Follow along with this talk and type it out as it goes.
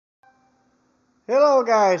Hello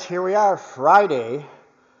guys, here we are, Friday,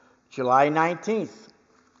 July 19th.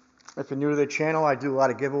 If you're new to the channel, I do a lot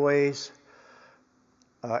of giveaways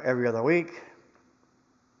every other week.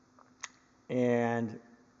 And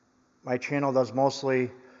my channel does mostly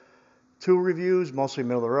tool reviews, mostly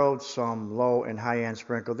middle of the road, some low and high end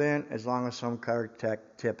sprinkled in, as long as some car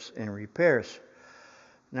tech tips and repairs.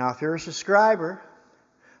 Now, if you're a subscriber,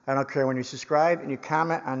 I don't care when you subscribe and you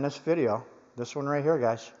comment on this video, this one right here,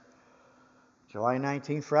 guys, July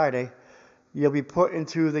 19th, Friday, you'll be put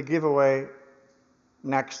into the giveaway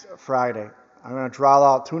next Friday. I'm going to draw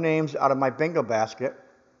out 2 names out of my bingo basket.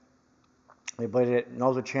 Anybody that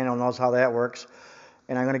knows the channel knows how that works.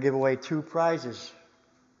 And I'm going to give away 2 prizes.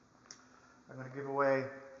 I'm going to give away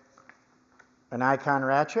an Icon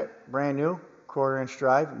ratchet, brand new, 1/4"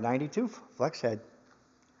 drive, 92 flex head.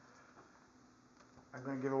 I'm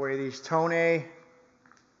going to give away these Tone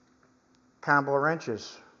combo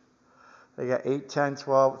wrenches. They got 8, 10,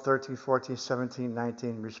 12, 13, 14, 17,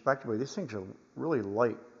 19 respectively. These things are really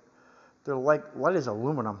light. They're light as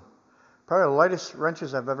aluminum. Probably the lightest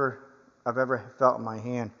wrenches I've ever felt in my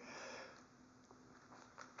hand.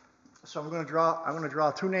 So I'm going to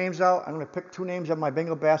draw 2 names out. I'm going to pick 2 names out of my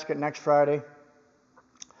bingo basket next Friday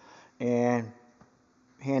and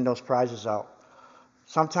hand those prizes out.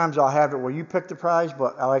 Sometimes I'll have it where you pick the prize,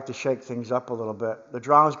 but I like to shake things up a little bit. The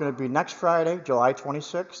drawing is going to be next Friday, July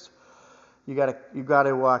 26th. You got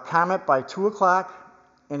to comment by 2 o'clock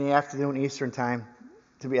in the afternoon Eastern time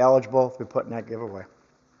to be eligible to be put in that giveaway.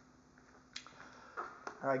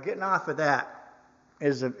 All right, getting off of that,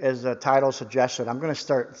 as the title suggested, I'm going to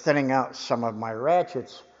start thinning out some of my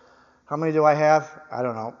ratchets. How many do I have? I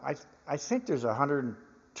don't know. I think there's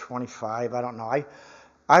 125. I don't know.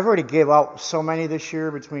 I've already gave out so many this year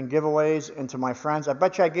between giveaways and to my friends. I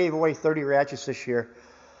bet you I gave away 30 ratchets this year.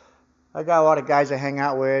 I got a lot of guys I hang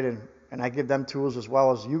out with, and I give them tools as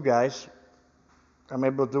well as you guys. I'm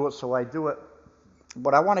able to do it, so I do it.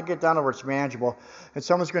 But I want to get down to where it's manageable. And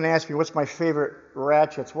someone's going to ask me, what's my favorite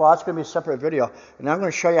ratchets? Well, that's going to be a separate video. And I'm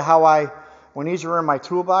going to show you how when these are in my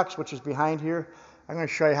toolbox, which is behind here, I'm going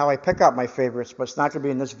to show you how I pick out my favorites, but it's not going to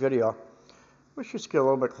be in this video. Let's just get a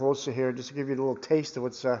little bit closer here, just to give you a little taste of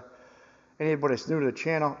what's, anybody that's new to the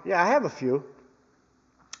channel. Yeah, I have a few.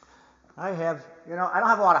 I have, I don't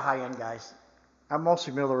have a lot of high-end guys. I'm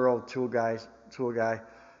mostly middle of the road tool guy.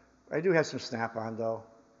 I do have some Snap-on though.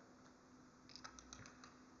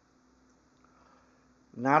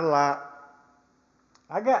 Not a lot.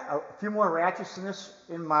 I got a few more ratchets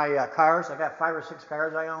in my cars. I got 5 or 6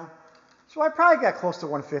 cars I own. So I probably got close to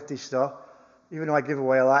 150 still, even though I give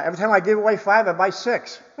away a lot. Every time I give away 5, I buy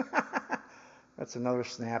 6. That's another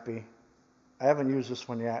Snappy. I haven't used this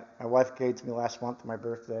one yet. My wife gave it to me last month for my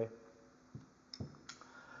birthday.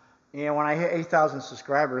 And when I hit 8,000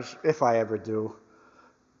 subscribers, if I ever do,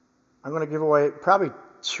 I'm going to give away probably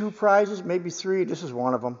 2 prizes, maybe 3. This is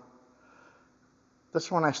one of them. This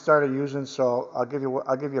one I started using, so I'll give you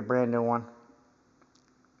a brand new one.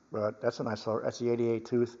 But that's a nice little. That's the 88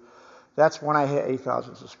 tooth. That's when I hit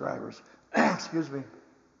 8,000 subscribers. Excuse me.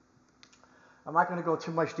 I'm not going to go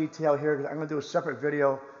too much detail here because I'm going to do a separate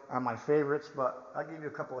video on my favorites, but I'll give you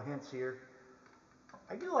a couple of hints here.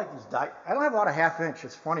 I do like these I don't have a lot of 1/2 inch.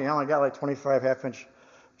 It's funny. I only got like 25 1/2 inch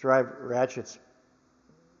drive ratchets.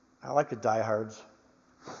 I like the diehards.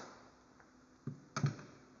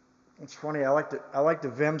 It's funny. I like the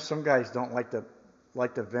Vims. Some guys don't like the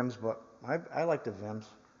Vims, but I like the Vims.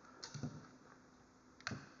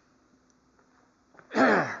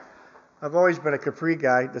 I've always been a Capri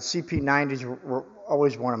guy. The CP90s were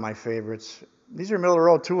always one of my favorites. These are middle of the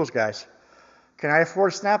road tools, guys. Can I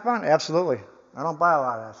afford Snap-on? Absolutely. I don't buy a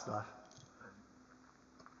lot of that stuff.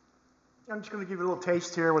 I'm just going to give you a little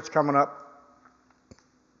taste here what's coming up.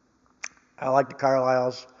 I like the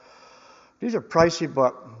Carlisles. These are pricey,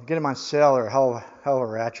 but get them on sale. They're a hell of a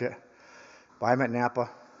ratchet. Buy them at Napa.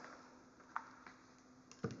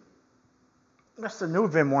 That's the new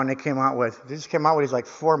Vim one they came out with. They just came out with these like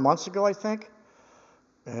 4 months ago, I think.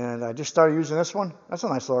 And I just started using this one. That's a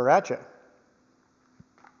nice little ratchet.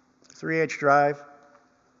 3/8 drive.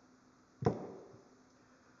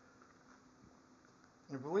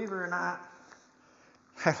 And believe it or not,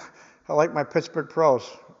 I like my Pittsburgh Pros.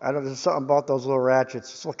 There's something about those little ratchets.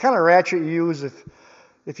 It's the kind of ratchet you use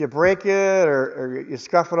if you break it or you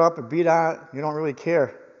scuff it up and beat on it, you don't really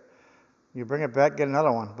care. You bring it back, get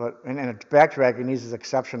another one. And a backdragging these is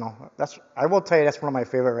exceptional. I will tell you, that's one of my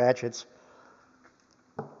favorite ratchets.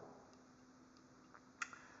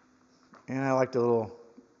 And I like the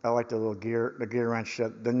little gear wrench,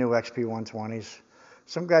 the new XP 120s.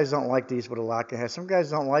 Some guys don't like these with a lock ahead. Some guys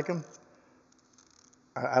don't like them.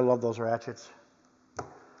 I love those ratchets.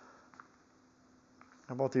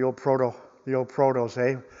 How about the old protos,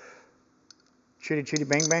 eh? Chitty Chitty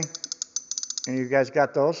Bang Bang. And you guys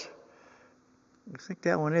got those? I think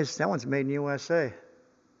that one's made in USA,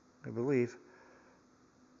 I believe.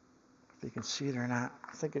 If you can see it or not.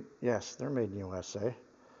 Yes, they're made in USA.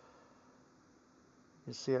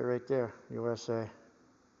 You see it right there, USA.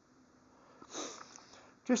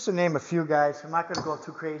 Just to name a few, guys. I'm not going to go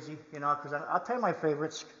too crazy, because I'll tell you my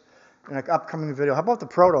favorites in an upcoming video. How about the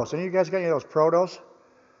Protos? Any of you guys got any of those Protos?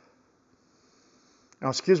 No,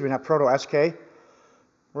 excuse me, not Proto, SK.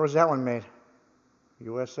 Where was that one made?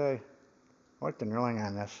 USA. I like the knurling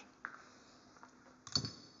on this.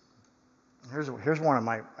 Here's one of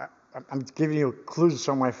my, I'm giving you clues to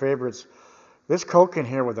some of my favorites. This Coke in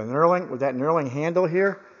here with that knurling handle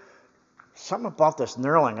here, something about this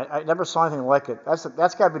knurling. I never saw anything like it. That's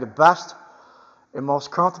got to be the best and most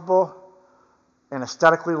comfortable and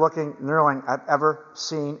aesthetically looking knurling I've ever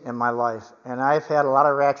seen in my life. And I've had a lot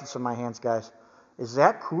of ratchets in my hands, guys. Is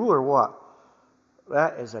that cool or what?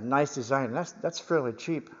 That is a nice design. That's fairly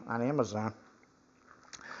cheap on Amazon.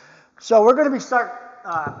 So we're going to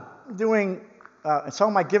be doing some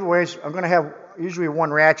of my giveaways. I'm going to have usually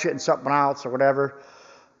one ratchet and something else or whatever.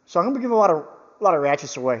 So I'm going to give a lot of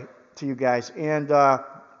ratchets away to you guys, and the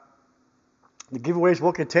giveaways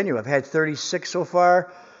will continue. I've had 36 so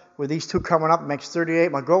far. With these two coming up, it makes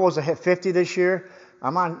 38. My goal was to hit 50 this year.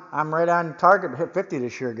 I'm right on target to hit 50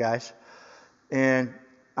 this year, guys. And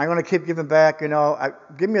I'm going to keep giving back.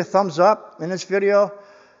 Give me a thumbs up in this video,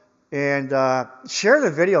 and share the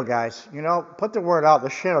video, guys. Put the word out.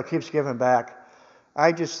 This channel keeps giving back.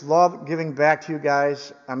 I just love giving back to you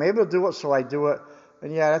guys. I'm able to do it, so I do it.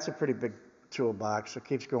 And yeah, that's a pretty big toolbox. It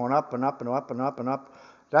keeps going up and up and up and up and up.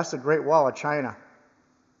 That's the Great Wall of China.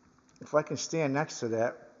 If I can stand next to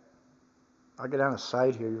that, I'll get on the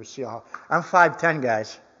side here. You'll see how I'm 5'10",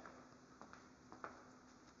 guys.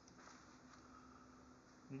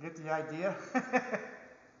 You get the idea?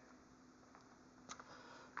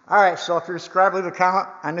 All right, so if you're subscribed, leave a comment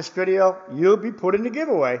on this video. You'll be put in the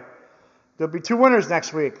giveaway. There'll be 2 winners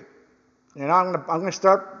next week. I'm gonna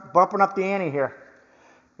start bumping up the ante here.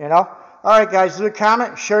 All right, guys, leave a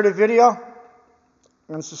comment, share the video,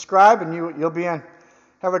 and subscribe, and you'll be in.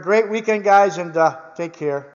 Have a great weekend, guys, and take care.